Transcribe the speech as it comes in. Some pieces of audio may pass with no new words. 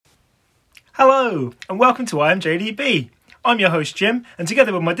Hello, and welcome to IMJDB. I'm your host Jim, and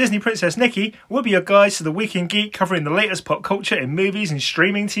together with my Disney princess Nikki, we'll be your guides to the Week in Geek, covering the latest pop culture in movies and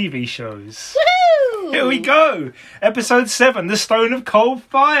streaming TV shows. Woohoo! Here we go! Episode 7, The Stone of Cold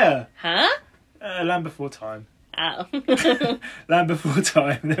Fire. Huh? Land Before Time. Oh. Land Before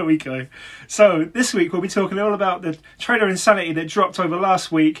Time, there we go. So, this week we'll be talking all about the trailer insanity that dropped over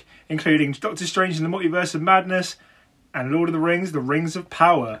last week, including Doctor Strange and the Multiverse of Madness, and Lord of the Rings, The Rings of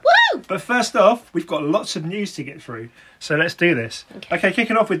Power. Woo! But first off, we've got lots of news to get through, so let's do this. Okay,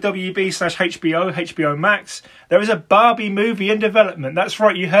 kicking off with WB/HBO Max. There is a Barbie movie in development. That's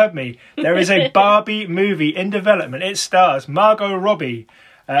right, you heard me. There is a Barbie movie in development. It stars Margot Robbie.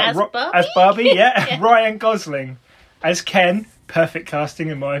 As Barbie? As Barbie, yeah. Ryan Gosling as Ken. Perfect casting,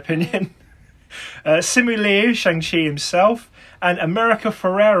 in my opinion. Simu Liu, Shang-Chi himself. And America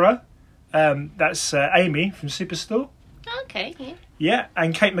Ferrera. That's Amy from Superstore. Okay, yeah. Yeah,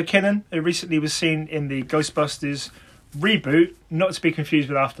 and Kate McKinnon, who recently was seen in the Ghostbusters reboot, not to be confused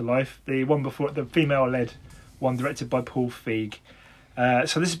with Afterlife, the one before, the female-led one directed by Paul Feig.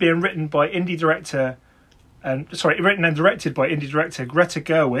 So this is being written by written and directed by indie director Greta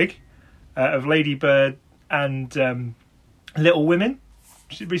Gerwig of Lady Bird and Little Women.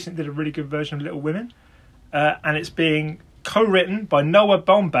 She recently did a really good version of Little Women. And it's being co-written by Noah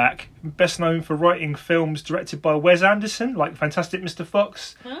Baumbach, best known for writing films directed by Wes Anderson, like Fantastic Mr.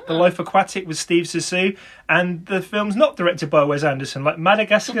 Fox, The Life Aquatic with Steve Zissou, and the films not directed by Wes Anderson, like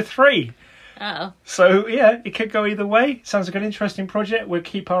Madagascar 3. Oh. So, yeah, it could go either way. Sounds like an interesting project. We'll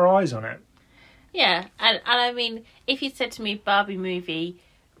keep our eyes on it. Yeah, and I mean, if you said to me Barbie movie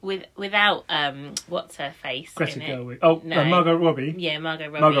without, what's her face Greta in it? Gerwig. Oh, no. Margot Robbie. Yeah, Margot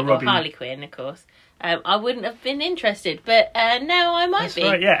Robbie. Margot Robbie. Or Harley Quinn, of course. I wouldn't have been interested, but now I might be.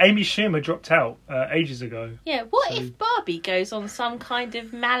 Right, yeah. Amy Schumer dropped out ages ago. Yeah, what if Barbie goes on some kind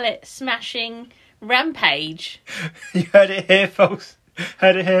of mallet-smashing rampage? You heard it here, folks.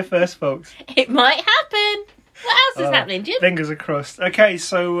 Heard it here first, folks. It might happen. What else is happening, Jim? Fingers are crossed. Okay,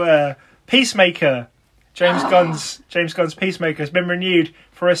 so Peacemaker, James Gunn's Peacemaker has been renewed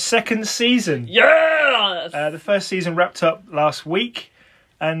for a second season. Yes! The first season wrapped up last week.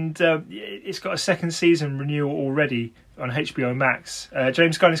 And it's got a second season renewal already on HBO Max.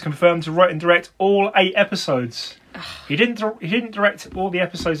 James Gunn is confirmed to write and direct all 8 episodes. He didn't direct all the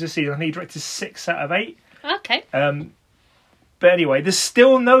episodes this season. He directed 6 out of 8. Okay. But anyway, there's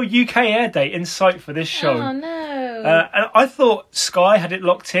still no UK air date in sight for this show. Oh no! And I thought Sky had it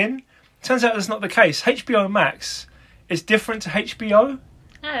locked in. Turns out that's not the case. HBO Max is different to HBO.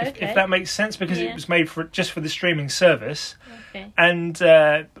 Oh, okay. If that makes sense, because it was made just for the streaming service. Okay. And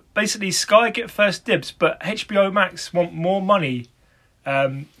basically Sky get first dibs, but HBO Max want more money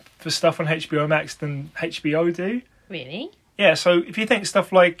for stuff on HBO Max than HBO do. Really? Yeah, so if you think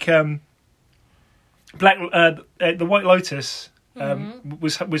stuff like The White Lotus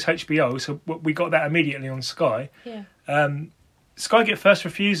was HBO, so we got that immediately on Sky. Yeah. Sky get first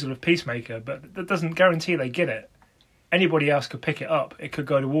refusal of Peacemaker, but that doesn't guarantee they get it. Anybody else could pick it up. It could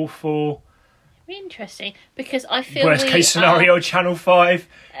go to all 4. Interesting, because I feel worst case scenario, Channel 5.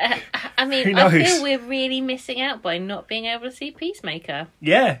 I mean, I feel we're really missing out by not being able to see Peacemaker.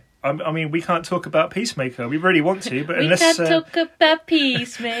 Yeah, I mean, we can't talk about Peacemaker. We really want to, but we can't talk about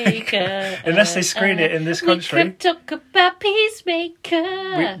Peacemaker unless they screen it in this country. We can't talk about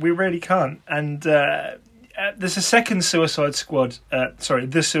Peacemaker. We really can't. And there's a second The Suicide Squad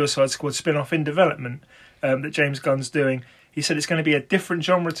spin-off in development that James Gunn's doing. He said it's going to be a different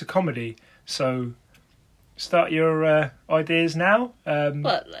genre to comedy. So, start your ideas now.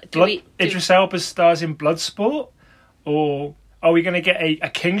 Idris Elba stars in Bloodsport, or are we going to get a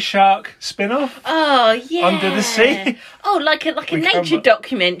King Shark spin-off? Oh yeah, Under the Sea. Oh, like a nature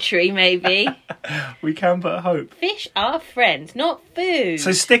documentary, maybe. We can but hope. Fish are friends, not food.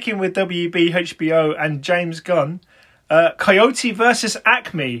 So, sticking with WB, HBO, and James Gunn, Coyote versus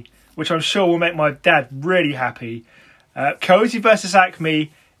Acme, which I'm sure will make my dad really happy. Coyote versus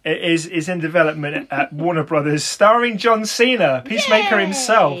Acme is in development at Warner Brothers, starring John Cena, Peacemaker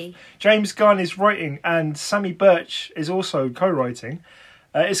himself. James Gunn is writing, and Sammy Birch is also co-writing.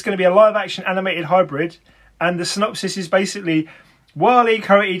 It's going to be a live-action animated hybrid, and the synopsis is basically Wile E.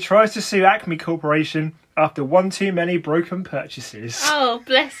 Coyote tries to sue Acme Corporation after one too many broken purchases. Oh,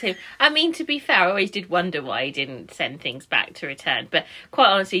 bless him. I mean, to be fair, I always did wonder why he didn't send things back to return. But quite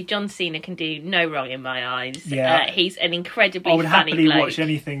honestly, John Cena can do no wrong in my eyes. Yeah. He's an incredibly funny bloke. I would happily watch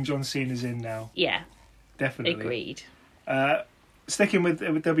anything John Cena's in now. Yeah. Definitely. Agreed. Sticking with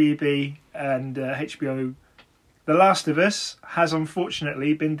WB and HBO, The Last of Us has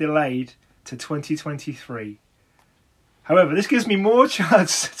unfortunately been delayed to 2023. However, this gives me more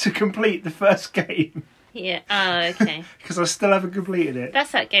chance to complete the first game. Yeah. Oh, okay. Because I still haven't completed it.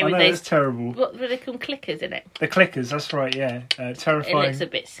 That's that game I with know, those... it's terrible. What were they called? Clickers in it? The clickers, that's right, yeah. Terrifying. It looks a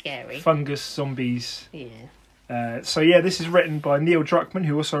bit scary. Fungus zombies. Yeah. So this is written by Neil Druckmann,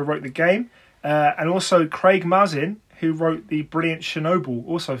 who also wrote the game, and also Craig Mazin, who wrote the brilliant Chernobyl,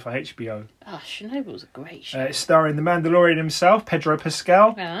 also for HBO. Oh, Chernobyl's a great show. It's starring the Mandalorian himself, Pedro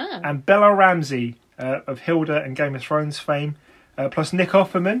Pascal, and Bella Ramsey of Hilda and Game of Thrones fame, plus Nick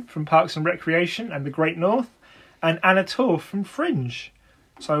Offerman from Parks and Recreation and The Great North, and Anna Torv from Fringe.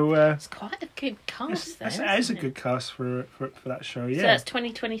 So it's quite a good cast, though. It is a good cast for that show, yeah. So that's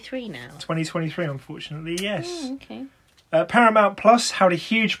 2023 now? 2023, unfortunately, yes. Oh, okay. Paramount Plus held a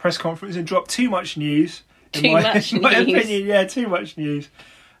huge press conference and dropped too much news. In my opinion, yeah, too much news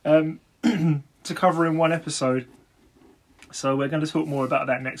to cover in one episode. So we're going to talk more about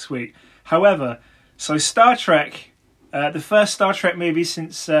that next week. However, so Star Trek, the first Star Trek movie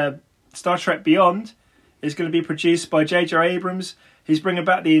since Star Trek Beyond, is going to be produced by J.J. Abrams. He's bringing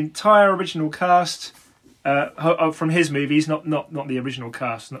back the entire original cast from his movies, not the original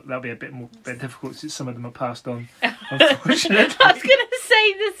cast. That'll be a bit difficult since some of them are passed on, unfortunately. I was going to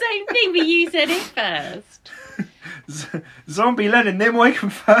say the same thing, but you said it first. Zombie Leonard Nimoy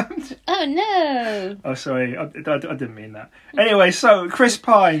confirmed. Oh no! Oh, sorry, I didn't mean that. Anyway, so Chris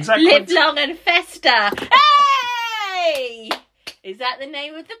Pine, Live long and fester. Hey! Is that the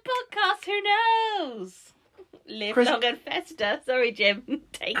name of the podcast? Who knows? Live long and fester. Sorry, Jim.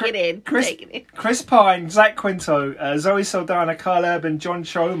 Take it in. Chris Pine, Zach Quinto, Zoe Saldana, Carl Urban, John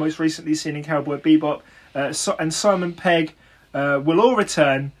Cho, most recently seen in Cowboy Bebop, and Simon Pegg will all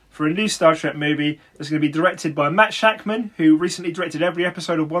return for a new Star Trek movie that's going to be directed by Matt Shakman, who recently directed every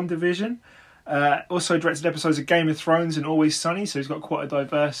episode of WandaVision. Also directed episodes of Game of Thrones and Always Sunny, so he's got quite a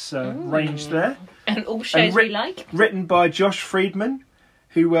diverse range there. And all shows we like. Written by Josh Friedman,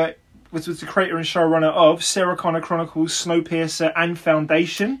 who was the creator and showrunner of Sarah Connor Chronicles, Snowpiercer and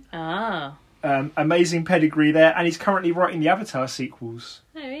Foundation. Ah. Amazing pedigree there, and he's currently writing the Avatar sequels.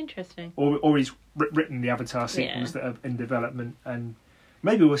 Oh, interesting. Or he's written the Avatar sequels that are in development, and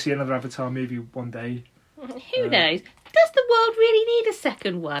maybe we'll see another Avatar movie one day. Who knows? Does the world really need a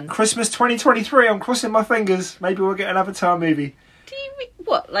second one? Christmas 2023, I'm crossing my fingers. Maybe we'll get an Avatar movie. Do you mean,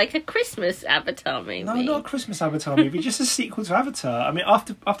 what, like a Christmas Avatar movie? No, not a Christmas Avatar movie, just a sequel to Avatar. I mean,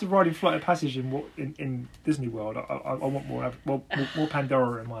 after riding Flight of Passage in Disney World, I want more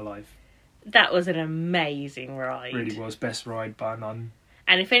Pandora in my life. That was an amazing ride. It really was. Best ride bar none.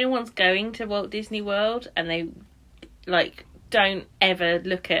 And if anyone's going to Walt Disney World and they, don't ever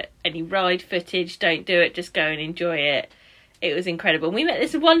look at any ride footage, don't do it, just go and enjoy it. It was incredible. And we met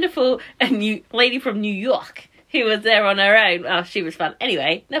this wonderful lady from New York who was there on her own. Oh, she was fun.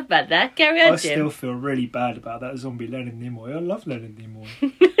 Anyway, enough about that. Carry on, Jim. I still feel really bad about that zombie Leonard Nimoy. I love Leonard Nimoy.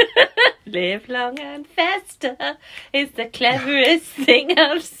 Live long and fester is the cleverest thing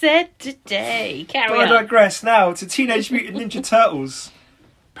I've said today. Carry on. I digress now to Teenage Mutant Ninja Turtles.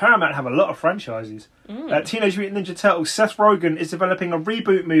 Paramount have a lot of franchises. Teenage Mutant Ninja Turtles. Seth Rogen is developing a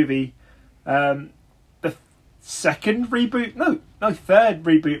reboot movie. The third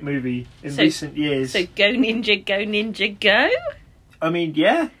reboot movie in recent years. So go Ninja, go! I mean,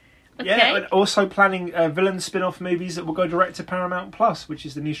 yeah. Okay. Yeah, and also planning villain spin-off movies that will go direct to Paramount Plus, which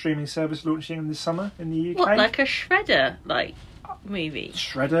is the new streaming service launching this summer in the UK. What, like a Shredder, movie?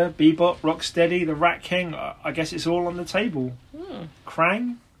 Shredder, Bebop, Rocksteady, The Rat King. I guess it's all on the table.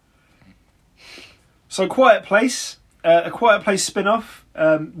 Krang. So Quiet Place. A Quiet Place spin-off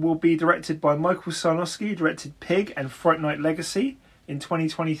will be directed by Michael Sarnowski, who directed Pig and Fright Night Legacy in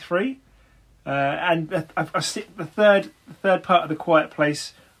 2023. And the third part of The Quiet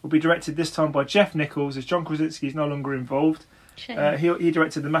Place will be directed this time by Jeff Nichols, as John Krasinski is no longer involved. He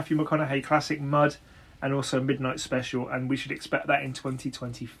directed the Matthew McConaughey classic Mud and also Midnight Special, and we should expect that in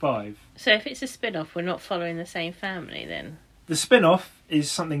 2025. So if it's a spin-off, we're not following the same family then? The spin-off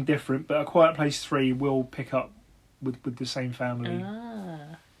is something different, but A Quiet Place 3 will pick up with the same family.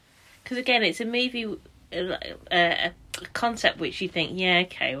 Because again, it's a movie, a concept which you think, yeah,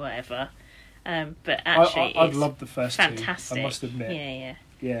 okay, whatever. But actually, I've loved the first fantastic. two, I must admit.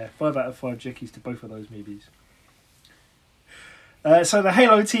 Yeah. 5 out of 5 Jickeys to both of those movies. So the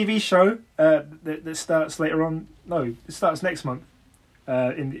Halo TV show that starts later on, it starts next month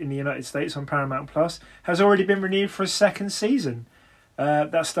in the United States on Paramount Plus, has already been renewed for a second season.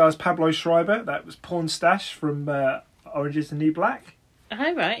 That stars Pablo Schreiber, that was Porn Stash from Orange is the New Black.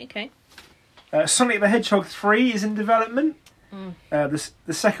 Oh, right, okay. Sonic the Hedgehog 3 is in development. The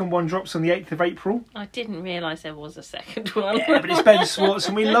second one drops on the 8th of April. I didn't realise there was a second one. Yeah, but it's Ben Schwartz,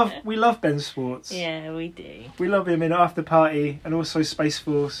 and we love Ben Schwartz. Yeah, we do. We love him in After Party and also Space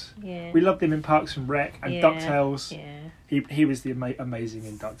Force. Yeah. We loved him in Parks and Rec and DuckTales. Yeah. He was the amazing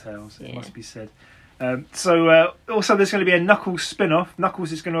in DuckTales, it must be said. Also there's going to be a Knuckles spin-off.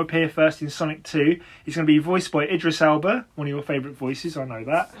 Knuckles is going to appear first in Sonic 2. He's going to be voiced by Idris Elba, one of your favourite voices, I know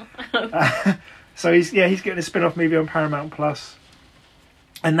that. So he's getting a spin-off movie on Paramount Plus.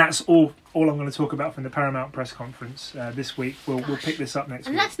 And that's all I'm going to talk about from the Paramount press conference this week. We'll pick this up next week.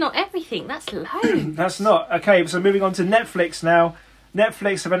 And that's not everything, that's loads. That's not. Okay, so moving on to Netflix now.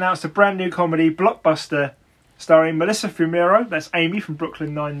 Netflix have announced a brand new comedy, Blockbuster, starring Melissa Fumero, that's Amy from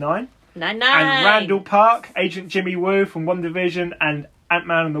Brooklyn Nine-Nine. And Randall Park, Agent Jimmy Woo from WandaVision and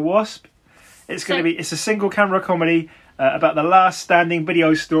Ant-Man and the Wasp. It's a single camera comedy about the last standing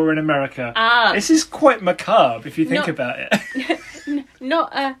video store in America. This is quite macabre if you think about it.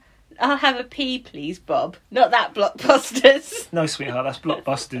 Not I'll have a pee please, Bob. Not that Blockbusters. No, sweetheart, that's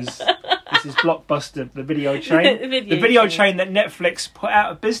Blockbusters. This is Blockbuster, the video chain. the video chain that Netflix put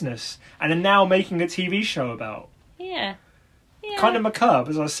out of business and are now making a TV show about. Yeah. Kind of macabre,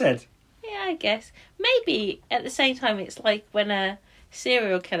 as I said. Yeah, I guess. Maybe at the same time it's like when a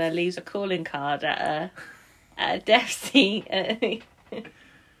serial killer leaves a calling card at a death scene.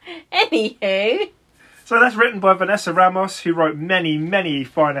 Anywho. So that's written by Vanessa Ramos, who wrote many, many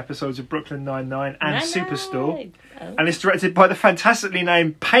fine episodes of Brooklyn Nine-Nine and Superstore. Oh. And it's directed by the fantastically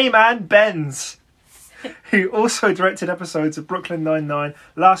named Payman Benz, who also directed episodes of Brooklyn Nine-Nine,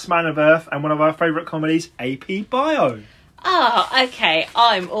 Last Man of Earth, and one of our favourite comedies, AP Bio. Oh, okay.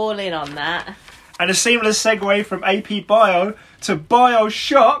 I'm all in on that. And a seamless segue from AP Bio to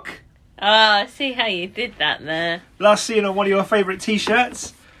BioShock. I see how you did that there. Last seen on one of your favourite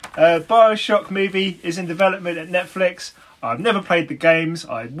t-shirts. BioShock movie is in development at Netflix. I've never played the games.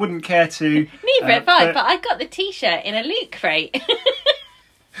 I wouldn't care to. Neither have I, but I got the t-shirt in a loot crate.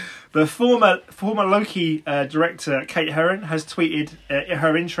 The former Loki director Kate Herron has tweeted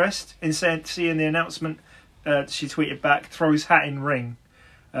her interest in seeing the announcement. She tweeted back, throws hat in ring.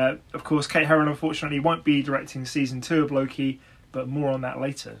 Of course, Kate Herron unfortunately won't be directing season 2 of Loki, but more on that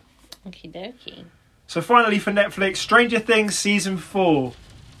later. Okie dokie. So finally for Netflix, Stranger Things season 4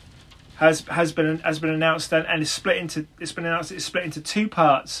 has been announced and it's been announced it's split into 2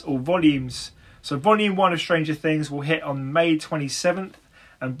 parts or volumes. So volume 1 of Stranger Things will hit on May 27th,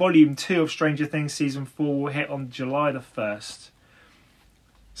 and volume 2 of Stranger Things season 4 will hit on July the 1st.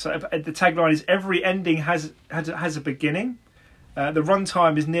 So the tagline is every ending has a beginning. The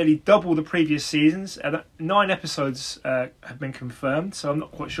runtime is nearly double the previous seasons. 9 episodes have been confirmed, so I'm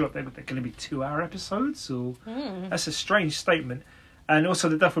not quite sure if they're going to be 2-hour episodes or that's a strange statement. And also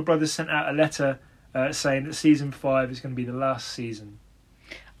the Duffer Brothers sent out a letter saying that season 5 is going to be the last season.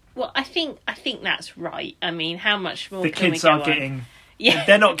 Well, I think that's right. I mean, how much more the can kids we go are getting on? Yeah.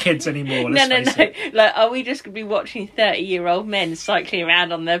 They're not kids anymore. No. Face it. Like, are we just going to be watching 30-year-old men cycling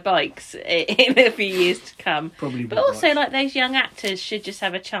around on their bikes in a few years to come? Probably. But also, like, those young actors should just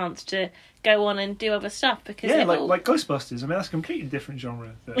have a chance to go on and do other stuff because like Ghostbusters. I mean, that's a completely different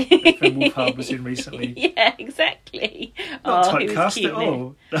genre that Finn Wolfhard was in recently. Yeah, exactly. Not typecast at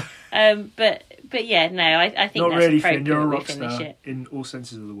all. But yeah, no, I think not that's really, appropriate. Finn. You're a rock finish star it. in all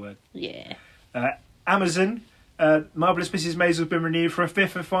senses of the word. Yeah. Amazon. Marvelous Mrs. Maisel has been renewed for a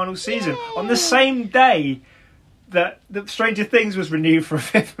 5th and final season on the same day that Stranger Things was renewed for a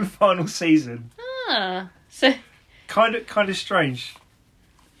 5th and final season. So kind of strange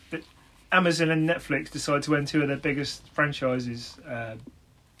that Amazon and Netflix decide to end 2 of their biggest franchises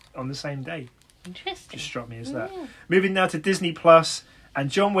on the same day. Interesting. Just struck me as that. Moving now to Disney Plus, and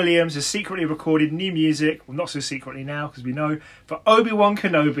John Williams has secretly recorded new music. Well, not so secretly now because we know, for Obi-Wan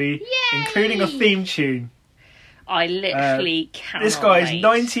Kenobi, including a theme tune. I literally cannot This guy wait. is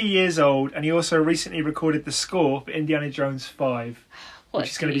 90 years old, and he also recently recorded the score for Indiana Jones 5,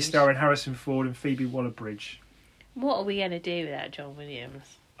 which is going to be starring Harrison Ford and Phoebe Waller-Bridge. What are we going to do without John Williams?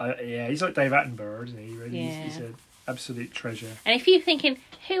 Yeah, he's like Dave Attenborough, isn't he? Really? Yeah. He's an absolute treasure. And if you're thinking,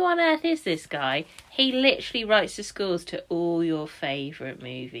 who on earth is this guy? He literally writes the scores to all your favourite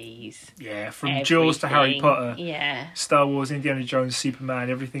movies. Yeah, from Jaws to Harry Potter. Yeah. Star Wars, Indiana Jones, Superman,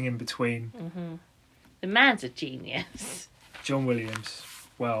 everything in between. Mm-hmm. The man's a genius. John Williams.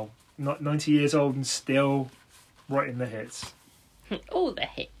 Well, not 90 years old and still writing the hits. All the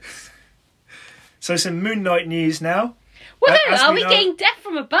hits. So some Moon Knight news now. Well, are we getting death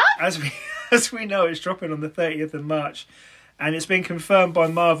from above? As we know, it's dropping on the 30th of March. And it's been confirmed by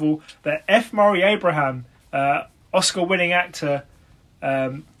Marvel that F. Murray Abraham, Oscar-winning actor,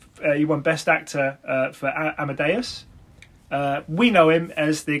 he won Best Actor for Amadeus. We know him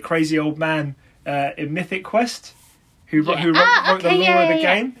as the crazy old man in Mythic Quest, who wrote the lore of the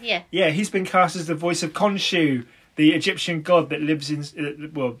game. Yeah. He's been cast as the voice of Khonshu, the Egyptian god that lives in,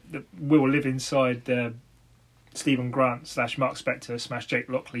 that will live inside Stephen Grant / Mark Spector / Jake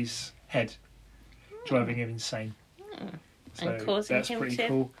Lockley's head, driving him insane. So and causing that's him pretty to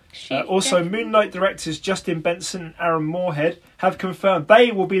cool. shoot Also, death. Moon Knight directors Justin Benson and Aaron Moorhead have confirmed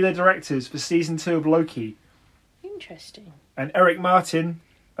they will be the directors for season 2 of Loki. Interesting. And Eric Martin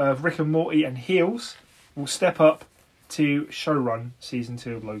of Rick and Morty and Heels will step up to showrun season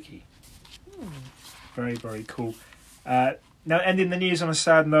 2 of Loki. Very, very cool. Now, ending the news on a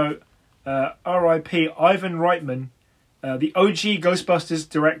sad note, R.I.P. Ivan Reitman, the OG Ghostbusters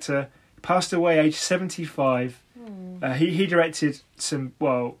director, passed away aged 75. He directed some,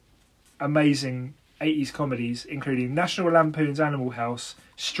 amazing 80s comedies, including National Lampoon's Animal House,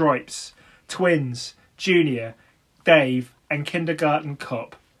 Stripes, Twins, Junior, Dave, and Kindergarten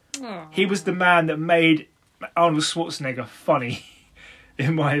Cop. Aww. He was the man that made Arnold Schwarzenegger funny,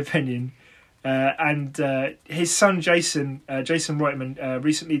 in my opinion. And his son Jason Reitman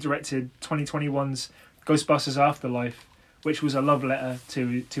recently directed 2021's Ghostbusters Afterlife, which was a love letter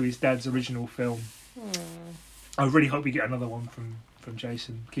to his dad's original film. I really hope we get another one from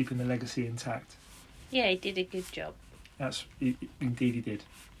Jason, keeping the legacy intact. Yeah, he did a good job. Indeed he did.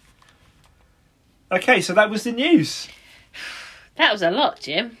 Okay, so that was the news. That was a lot,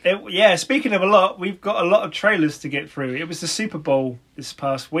 Jim. Speaking of a lot, we've got a lot of trailers to get through. It was the Super Bowl this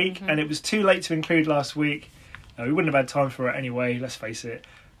past week, and it was too late to include last week. We wouldn't have had time for it anyway, let's face it.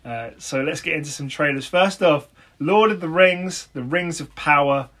 So let's get into some trailers. First off, Lord of the Rings, The Rings of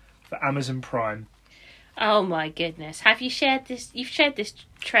Power for Amazon Prime. Oh my goodness. Have you shared this? You've shared this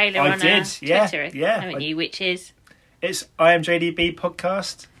trailer on our Twitter, haven't you? Which is? It's IMJDB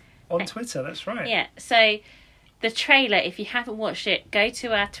Podcast on Twitter, that's right. Yeah, so the trailer, if you haven't watched it, go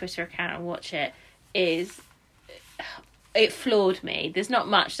to our Twitter account and watch it. It floored me. There's not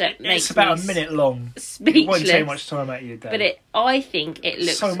much that makes It's about a minute long. Speechless. It won't take much time out of your day. But I think it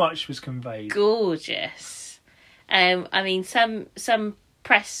looks so much was conveyed. Gorgeous. I mean, some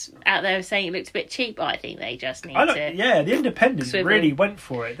press out there saying it looks a bit cheap. I think they just need to. Yeah, the Independent swivel. really went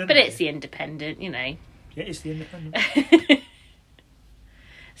for it, didn't but they? it's the Independent, you know. Yeah, it's the Independent.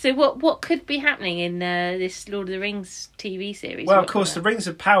 So what could be happening in this Lord of the Rings TV series? Well, of course, the Rings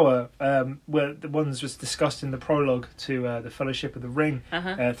of Power were the ones was discussed in the prologue to the Fellowship of the Ring.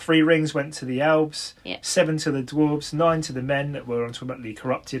 3 rings went to the elves, 7 to the dwarves, 9 to the men that were ultimately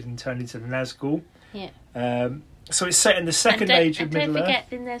corrupted and turned into the Nazgul. Yeah. So it's set in the second age of Middle-earth. Don't forget,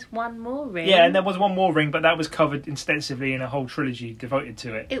 then there's one more ring. Yeah, and there was one more ring, but that was covered extensively in a whole trilogy devoted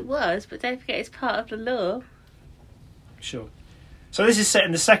to it. It was, but don't forget it's part of the lore. Sure. So this is set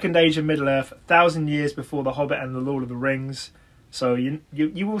in the second age of Middle-earth, 1,000 years before The Hobbit and The Lord of the Rings. So you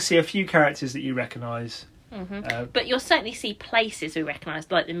will see a few characters that you recognise. But you'll certainly see places we recognise,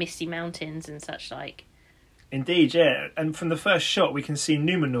 like the Misty Mountains and such like. Indeed, yeah. And from the first shot, we can see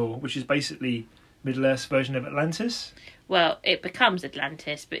Numenor, which is basically Middle-earth's version of Atlantis. Well, it becomes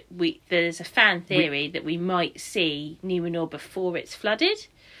Atlantis, but there's a fan theory that we might see Numenor before it's flooded.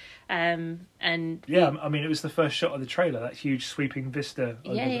 I mean, it was the first shot of the trailer, that huge sweeping vista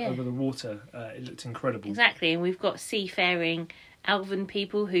over the water. It looked incredible. Exactly, and we've got seafaring elven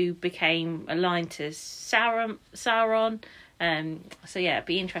people who became aligned to Sauron. So yeah, it'd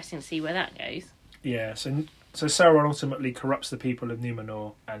be interesting to see where that goes. Yeah, so Sauron ultimately corrupts the people of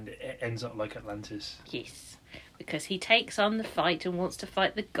Numenor, and it ends up like Atlantis. Yes, because he takes on the fight and wants to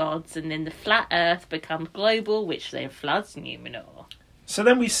fight the gods, and then the flat Earth becomes global, which then floods Numenor. So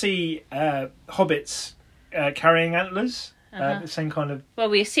then we see hobbits carrying antlers, the same kind of... Well,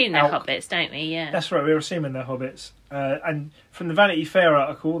 we assume they're hobbits, don't we? Yeah. That's right, we're assuming they're hobbits. And from the Vanity Fair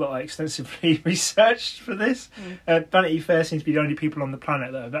article that I extensively researched for this, Vanity Fair seems to be the only people on the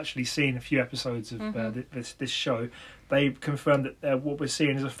planet that have actually seen a few episodes of this show. They've confirmed that what we're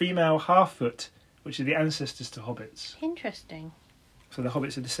seeing is a female half-foot, which are the ancestors to hobbits. Interesting. So the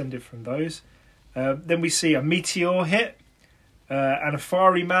hobbits are descended from those. Then we see a meteor hit. And a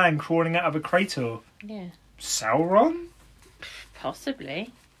fiery man crawling out of a crater. Yeah. Sauron?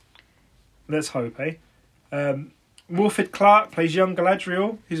 Possibly. Let's hope, eh? Morfydd Clark plays young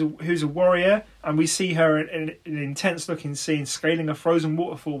Galadriel, who's a warrior, and we see her in an intense-looking scene scaling a frozen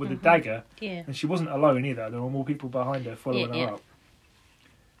waterfall with a dagger. Yeah. And she wasn't alone either. There were more people behind her following her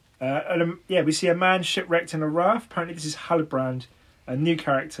up. We see a man shipwrecked in a raft. Apparently this is Halbrand, a new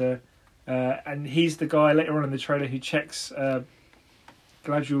character. And he's the guy later on in the trailer who checks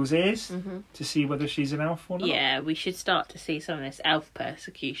Galadriel's ears to see whether she's an elf or not. Yeah, we should start to see some of this elf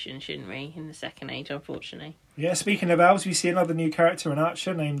persecution, shouldn't we, in the Second Age, unfortunately. Yeah, speaking of elves, we see another new character, an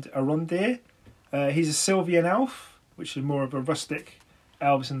archer named Arondir. He's a Sylvian elf, which is more of a rustic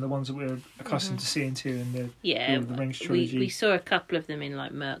elves than the ones that we're accustomed to seeing too in the Lord of the Rings trilogy. We saw a couple of them in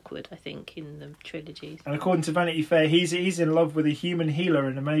like Mirkwood, I think, in the trilogies. And according to Vanity Fair, he's in love with a human healer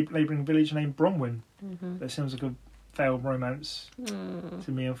in a neighbouring village named Bronwyn. That sounds like a failed romance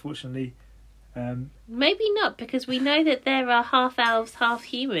to me, unfortunately. Maybe not, because we know that there are half elves, half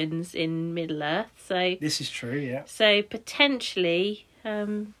humans in Middle Earth. So this is true, yeah. So potentially,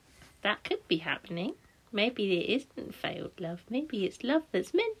 that could be happening. Maybe it isn't failed love. Maybe it's love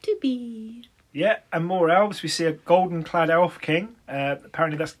that's meant to be. Yeah, and more elves. We see a golden-clad elf king.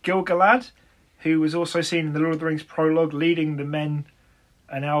 Apparently that's Gil-galad, who was also seen in the Lord of the Rings prologue, leading the men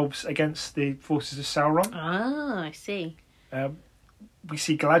and elves against the forces of Sauron. Ah, I see. We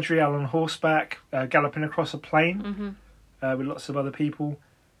see Galadriel on horseback, galloping across a plain with lots of other people.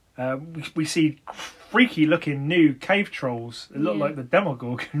 We see freaky-looking new cave trolls. They look like the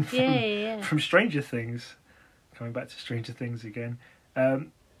Demogorgon from Stranger Things. Coming back to Stranger Things again.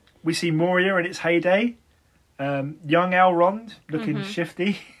 We see Moria in its heyday. Young Elrond, looking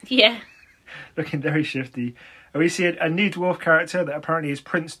shifty. Yeah. Looking very shifty. And we see a new dwarf character that apparently is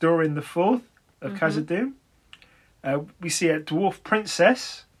Prince Doran IV of Khazad-dûm. We see a dwarf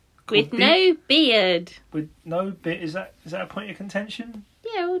princess with no beard. With no beard. Is that a point of contention?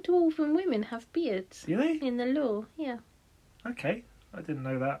 Yeah, all dwarven women have beards. Do they? In the lore, yeah. Okay, I didn't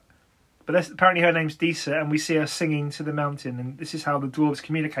know that. But apparently her name's Disa, and we see her singing to the mountain, and this is how the dwarves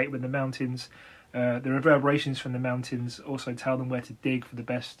communicate with the mountains. The reverberations from the mountains also tell them where to dig for the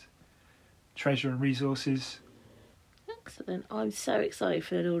best treasure and resources. Excellent. I'm so excited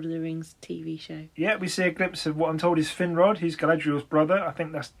for the Lord of the Rings TV show. Yeah, we see a glimpse of what I'm told is Finrod, who's Galadriel's brother. I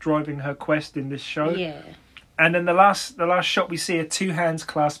think that's driving her quest in this show. Yeah. And then the last shot, we see two hands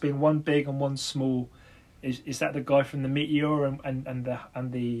clasping, one big and one small. Is that the guy from the Meteor and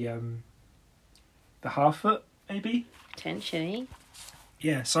the Half-Foot, maybe? Potentially.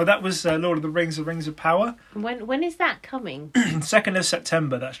 Yeah, so that was Lord of the Rings of Power. When is that coming? 2nd of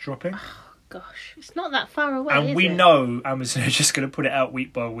September, that's dropping. Oh, gosh. It's not that far away, and we know Amazon are just going to put it out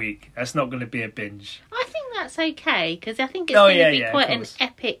week by week. That's not going to be a binge. I think that's okay, because I think it's going to be quite an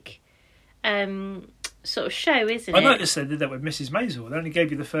epic sort of show, isn't it? I noticed they did that with Mrs. Maisel. They only gave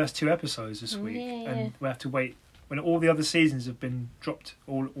you the first 2 episodes this week, and we have to wait when all the other seasons have been dropped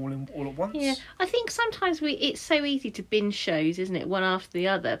all at once. Yeah, I think sometimes it's so easy to binge shows, isn't it, one after the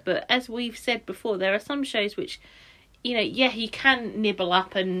other? But as we've said before, there are some shows which, you know, you can nibble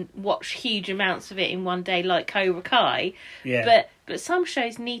up and watch huge amounts of it in one day, like Cobra Kai. Yeah. But some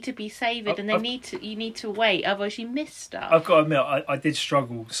shows need to be savoured, and you need to wait, otherwise you miss stuff. I've got to admit, I did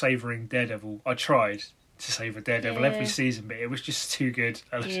struggle savouring Daredevil. I tried to savour Daredevil every season, but it was just too good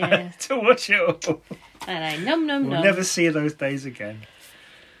to watch it all. I know, nom. We'll never see those days again.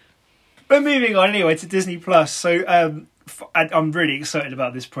 But moving on anyway to Disney Plus. So I'm really excited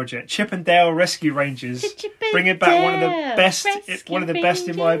about this project. Chip and Dale Rescue Rangers, bringing back one of the best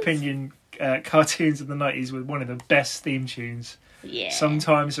in my opinion, cartoons of the 90s with one of the best theme tunes. Yeah.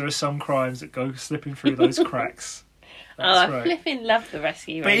 Sometimes there are some crimes that go slipping through those cracks. I flipping love the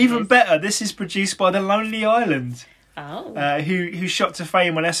Rescue Rangers. But even better, this is produced by The Lonely Island. Oh. Who shot to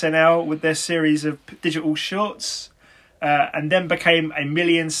fame on SNL with their series of digital shorts, and then became a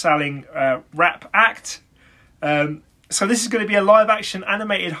million-selling rap act. So this is going to be a live-action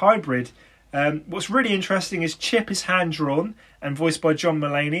animated hybrid. What's really interesting is Chip is hand-drawn and voiced by John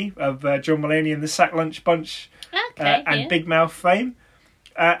Mulaney of John Mulaney and the Sack Lunch Bunch and Big Mouth fame.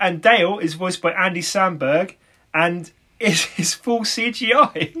 And Dale is voiced by Andy Samberg and is full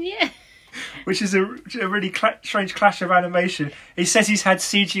CGI. Yeah. Which is a really strange clash of animation. He says he's had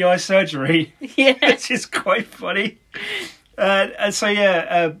CGI surgery. Yeah. Which is quite funny. And so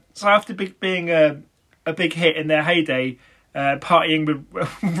after being a big hit in their heyday, partying with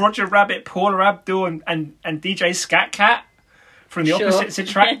Roger Rabbit, Paula Abdul and DJ Scat Cat from the Opposites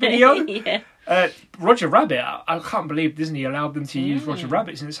Attract video. Yeah. Roger Rabbit, I can't believe Disney allowed them to use Roger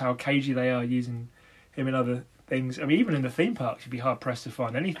Rabbit, since how cagey they are using him in other things. I mean, even in the theme parks, you'd be hard pressed to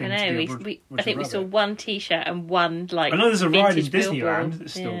find anything. I know. I think we saw one T-shirt and one I know there's a ride in Disneyland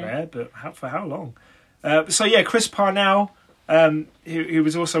that's still there, but for how long? Chris Parnell, who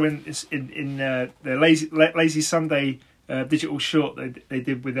was also in the Lazy Sunday digital short they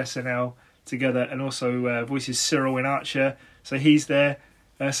did with SNL together, and also voices Cyril in Archer. So he's there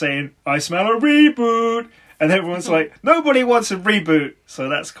saying, "I smell a reboot," and everyone's like, "Nobody wants a reboot." So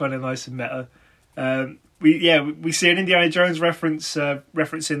that's kind of nice and meta. we see an Indiana Jones reference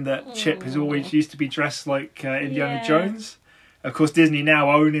referencing that Chip has always used to be dressed like Indiana Jones. Of course, Disney now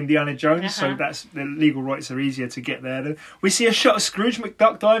own Indiana Jones, so that's the legal rights are easier to get there. We see a shot of Scrooge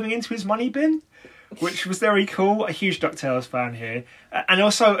McDuck diving into his money bin, which was very cool. A huge DuckTales fan here. And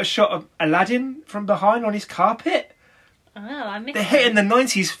also a shot of Aladdin from behind on his carpet. Oh, I missed The hit in the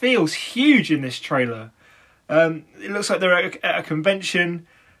 90s feels huge in this trailer. It looks like they're at a convention.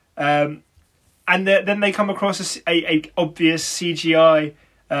 And then they come across a obvious CGI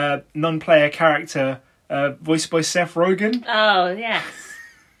non-player character voiced by Seth Rogen. Oh, yes.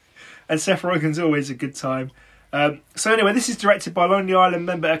 And Seth Rogen's always a good time. So anyway, this is directed by Lonely Island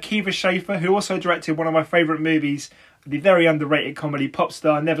member Akiva Schaffer, who also directed one of my favourite movies, the very underrated comedy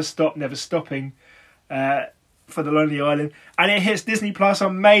Popstar, Never Stop, Never Stopping, for the Lonely Island. And it hits Disney Plus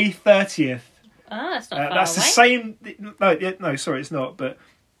on May 30th. Oh, that's not far That's away. the same... No, sorry, it's not. But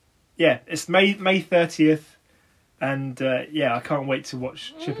yeah, it's May 30th. And I can't wait to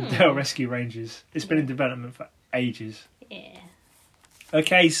watch Chip and Dale Rescue Rangers. It's been in development for ages. Yeah.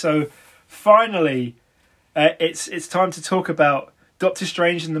 Okay, so finally, it's time to talk about Doctor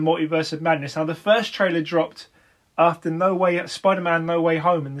Strange and the Multiverse of Madness. Now, the first trailer dropped after Spider-Man No Way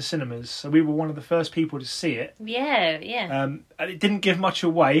Home in the cinemas, so we were one of the first people to see it. Yeah. And it didn't give much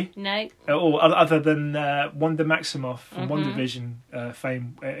away. No. At all, other than Wanda Maximoff from WandaVision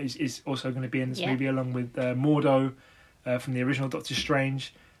fame is also going to be in this movie, along with Mordo from the original Doctor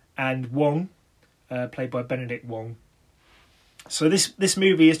Strange, and Wong, played by Benedict Wong. So this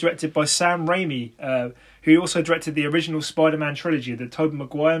movie is directed by Sam Raimi, who also directed the original Spider-Man trilogy, the Tobey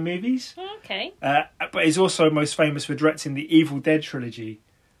Maguire movies. Okay. But he's also most famous for directing the Evil Dead trilogy,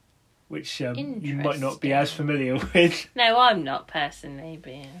 which you might not be as familiar with. No, I'm not personally,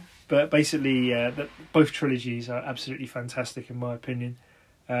 but yeah. But basically, both trilogies are absolutely fantastic in my opinion.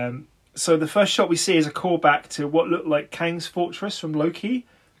 So the first shot we see is a callback to what looked like Kang's fortress from Loki,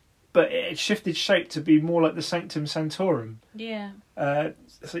 but it shifted shape to be more like the Sanctum Sanctorum. Yeah.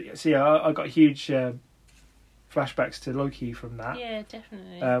 So yeah, I got huge flashbacks to Loki from that. Yeah,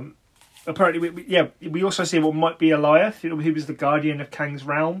 definitely. Apparently, we also see what might be Eliath, who was the guardian of Kang's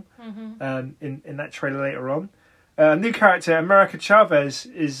realm. In that trailer later on. New character America Chavez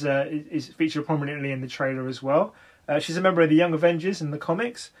is featured prominently in the trailer as well. She's a member of the Young Avengers in the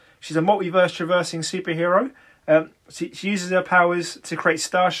comics. She's a multiverse traversing superhero. She uses her powers to create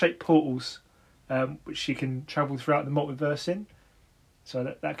star-shaped portals, which she can travel throughout the multiverse in.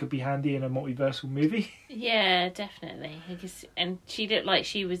 So that could be handy in a multiversal movie. Yeah, definitely. And she looked like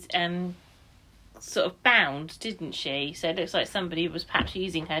she was sort of bound, didn't she? So it looks like somebody was perhaps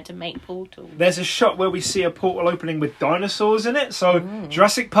using her to make portals. There's a shot where we see a portal opening with dinosaurs in it. So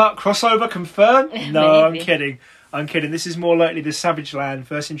Jurassic Park crossover confirmed? No, I'm kidding. This is more likely the Savage Land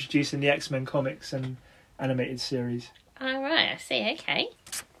first introduced in the X-Men comics and animated series. All right, I see. Okay.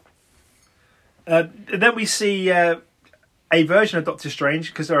 Then we see a version of Doctor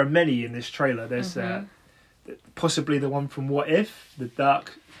Strange, because there are many in this trailer. There's possibly the one from What If, the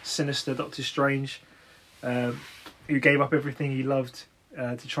dark, sinister Doctor Strange, who gave up everything he loved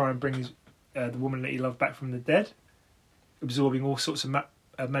to try and bring the woman that he loved back from the dead, absorbing all sorts of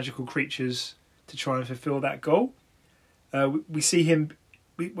magical creatures to try and fulfill that goal. We see him.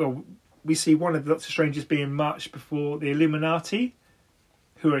 We see one of the Doctor Stranges being marched before the Illuminati,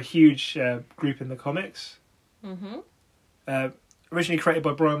 who are a huge group in the comics. Originally created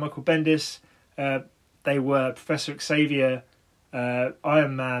by Brian Michael Bendis, they were Professor Xavier,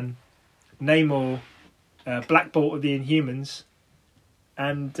 Iron Man, Namor, Black Bolt of the Inhumans,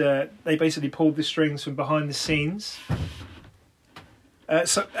 and they basically pulled the strings from behind the scenes.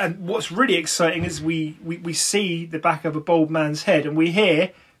 And what's really exciting is we see the back of a bald man's head, and we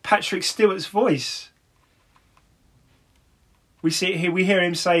hear Patrick Stewart's voice. We hear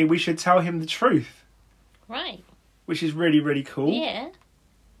him say, "We should tell him the truth." Right. Which is really, really cool. Yeah.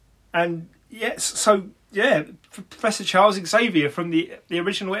 And Professor Charles Xavier from the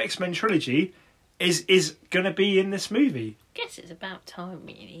original X-Men trilogy is going to be in this movie. Guess it's about time,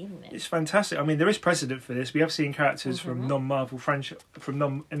 really, isn't it? It's fantastic. I mean, there is precedent for this. We have seen characters from non-Marvel from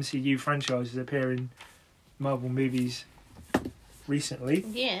non-MCU franchises appear in Marvel movies recently.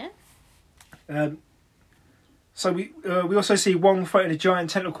 Yeah. So we also see Wong fighting a giant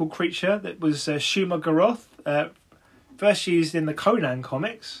tentacle creature that was Shuma Gorath, first used in the Conan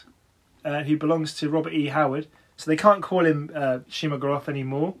comics, who belongs to Robert E. Howard. So they can't call him Shuma Gorath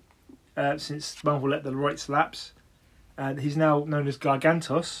anymore, since Marvel let the rights lapse. He's now known as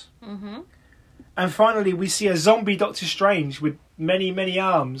Gargantos. And finally, we see a zombie Doctor Strange with many, many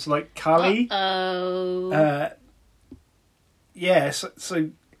arms, like Kali. Oh. Yeah,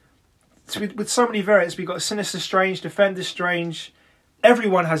 so with so many variants. We've got Sinister Strange, Defender Strange.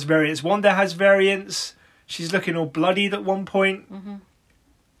 Everyone has variants. Wanda has variants. She's looking all bloodied at one point. Mm-hmm.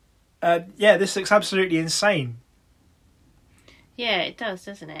 This looks absolutely insane. Yeah, it does,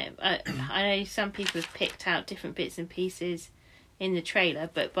 doesn't it? I know some people have picked out different bits and pieces in the trailer,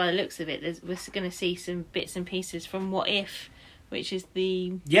 but by the looks of it, we're going to see some bits and pieces from What If, which is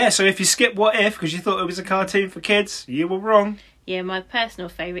the... Yeah, so if you skip What If because you thought it was a cartoon for kids, you were wrong. Yeah, my personal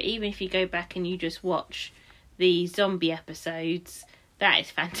favourite, even if you go back and you just watch the zombie episodes, that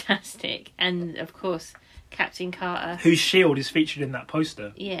is fantastic. And, of course, Captain Carter... Whose shield is featured in that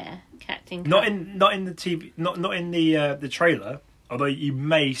poster. Yeah, Captain Carter. Not in the TV... Not in the trailer, although you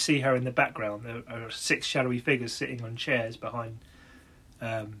may see her in the background. There are 6 shadowy figures sitting on chairs behind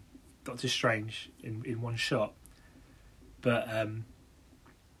Doctor Strange in one shot. But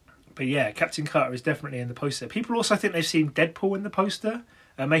yeah, Captain Carter is definitely in the poster. People also think they've seen Deadpool in the poster,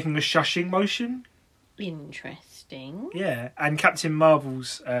 making a shushing motion. Interesting. Yeah, and Captain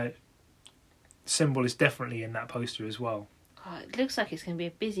Marvel's symbol is definitely in that poster as well. Oh, it looks like it's going to be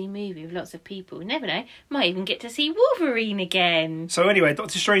a busy movie with lots of people. You never know. Might even get to see Wolverine again. So anyway,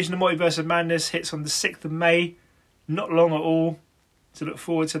 Doctor Strange and the Multiverse of Madness hits on the 6th of May. Not long at all to look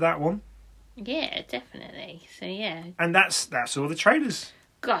forward to that one. Yeah, definitely. So yeah. And that's all the trailers.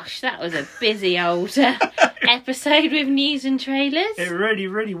 Gosh, that was a busy old episode with news and trailers. It really,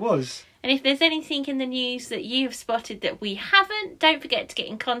 really was. And if there's anything in the news that you've spotted that we haven't, don't forget to get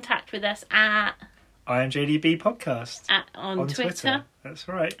in contact with us at IMJDB Podcast on Twitter. That's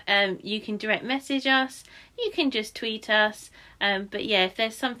right. You can direct message us. You can just tweet us. But yeah, if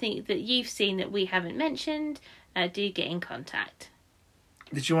there's something that you've seen that we haven't mentioned, do get in contact.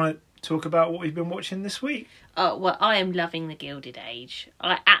 Did you want to talk about what we've been watching this week? Oh, well, I am loving The Gilded Age.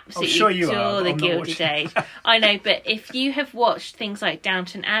 I absolutely adore The Gilded Age. I know, but if you have watched things like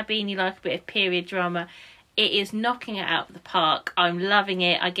Downton Abbey and you like a bit of period drama, it is knocking it out of the park. I'm loving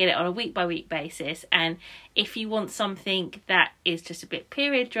it. I get it on a week-by-week basis. And if you want something that is just a bit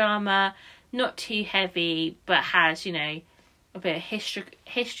period drama, not too heavy, but has, you know, a bit of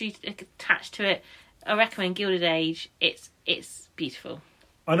history attached to it, I recommend Gilded Age. It's beautiful.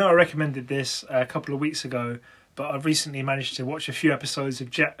 I know I recommended this a couple of weeks ago, but I've recently managed to watch a few episodes of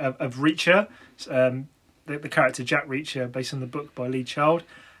Reacher, the character Jack Reacher, based on the book by Lee Child.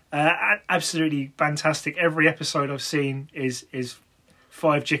 Absolutely fantastic. Every episode I've seen is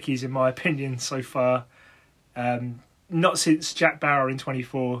 5 jickeys in my opinion so far. Not since Jack Bauer in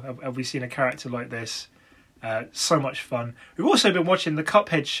 24 have we seen a character like this. So much fun. We've also been watching the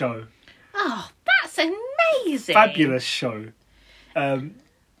Cuphead show. Oh, that's amazing! Fabulous show.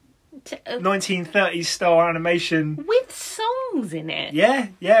 1930s style animation with songs in it. Yeah.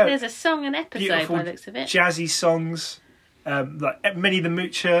 There's a song an episode beautiful, by the looks of it. Jazzy songs, like Minnie the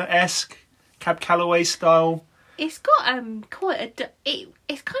Moocher-esque, Cab Calloway style. It's got quite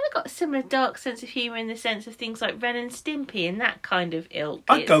it's kind of got a similar dark sense of humour in the sense of things like Ren and Stimpy and that kind of ilk.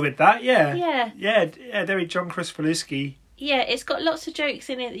 I'd go with that. Yeah. Very John Krzyzewski. Yeah, it's got lots of jokes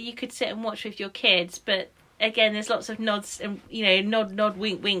in it that you could sit and watch with your kids, but again, there's lots of nods and, you know, nod,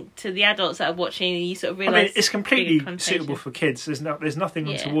 wink, wink to the adults that are watching, and you sort of realise... I mean, it's completely suitable for kids. There's nothing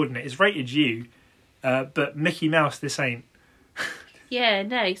untoward in it. It's rated U, but Mickey Mouse, this ain't. Yeah,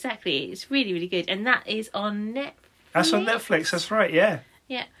 no, exactly. It's really, really good. And that is on Netflix. That's on Netflix, that's right, yeah.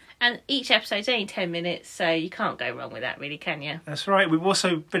 Yeah, and each episode's only 10 minutes, so you can't go wrong with that, really, can you? That's right. We've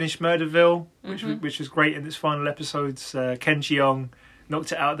also finished Murderville, which was great in its final episodes. Ken Jeong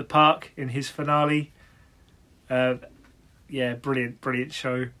knocked it out of the park in his finale. Brilliant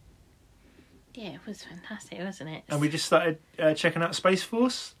show. Yeah, it was fantastic, wasn't it? And we just started checking out Space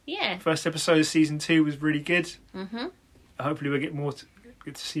Force. Yeah. First episode of season 2 was really good. Mm-hmm. Hopefully we'll get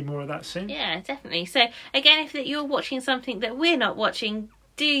to see more of that soon. Yeah, definitely. So again, if you're watching something that we're not watching,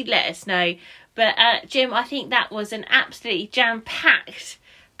 do let us know. But Jim, I think that was an absolutely jam-packed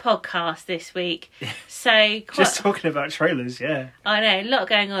podcast this week. So just talking about trailers, yeah. I know, a lot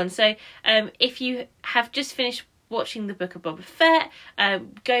going on. So if you have just finished watching the Book of Boba Fett,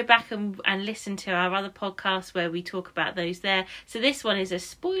 go back and listen to our other podcasts where we talk about those there. So this one is a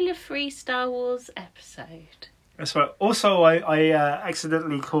spoiler-free Star Wars episode. That's right. Also, I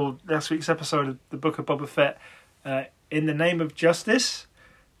accidentally called last week's episode of the Book of Boba Fett In the Name of Justice.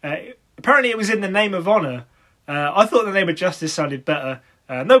 Apparently it was In the Name of Honor. I thought The Name of Justice sounded better.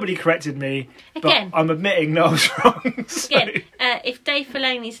 Nobody corrected me, again, but I'm admitting that I was wrong. So. Again, if Dave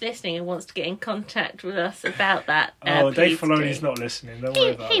Filoni's listening and wants to get in contact with us about that, Dave Filoni's not listening. Don't worry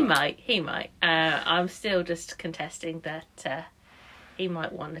about that. He might. I'm still just contesting that he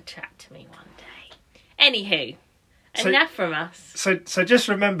might want to chat to me one day. Anywho, Enough from us. So just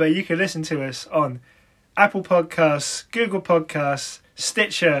remember, you can listen to us on Apple Podcasts, Google Podcasts,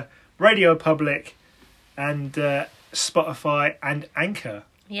 Stitcher, Radio Public, and Spotify and Anchor.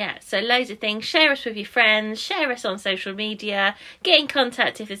 Yeah, so loads of things. Share us with your friends. Share us on social media. Get in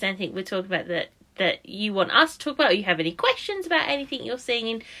contact if there's anything we're talking about that you want us to talk about, or you have any questions about anything you're seeing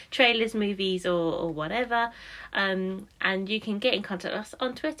in trailers, movies, or whatever. And you can get in contact with us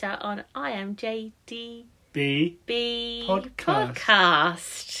on Twitter on IMJDB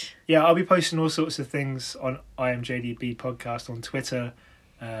podcast. Yeah, I'll be posting all sorts of things on IMJDB podcast on Twitter.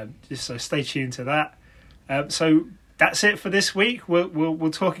 Just so stay tuned to that. So that's it for this week. We'll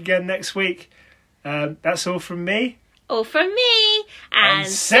talk again next week. That's all from me. All from me. And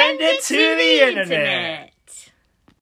send it to the internet.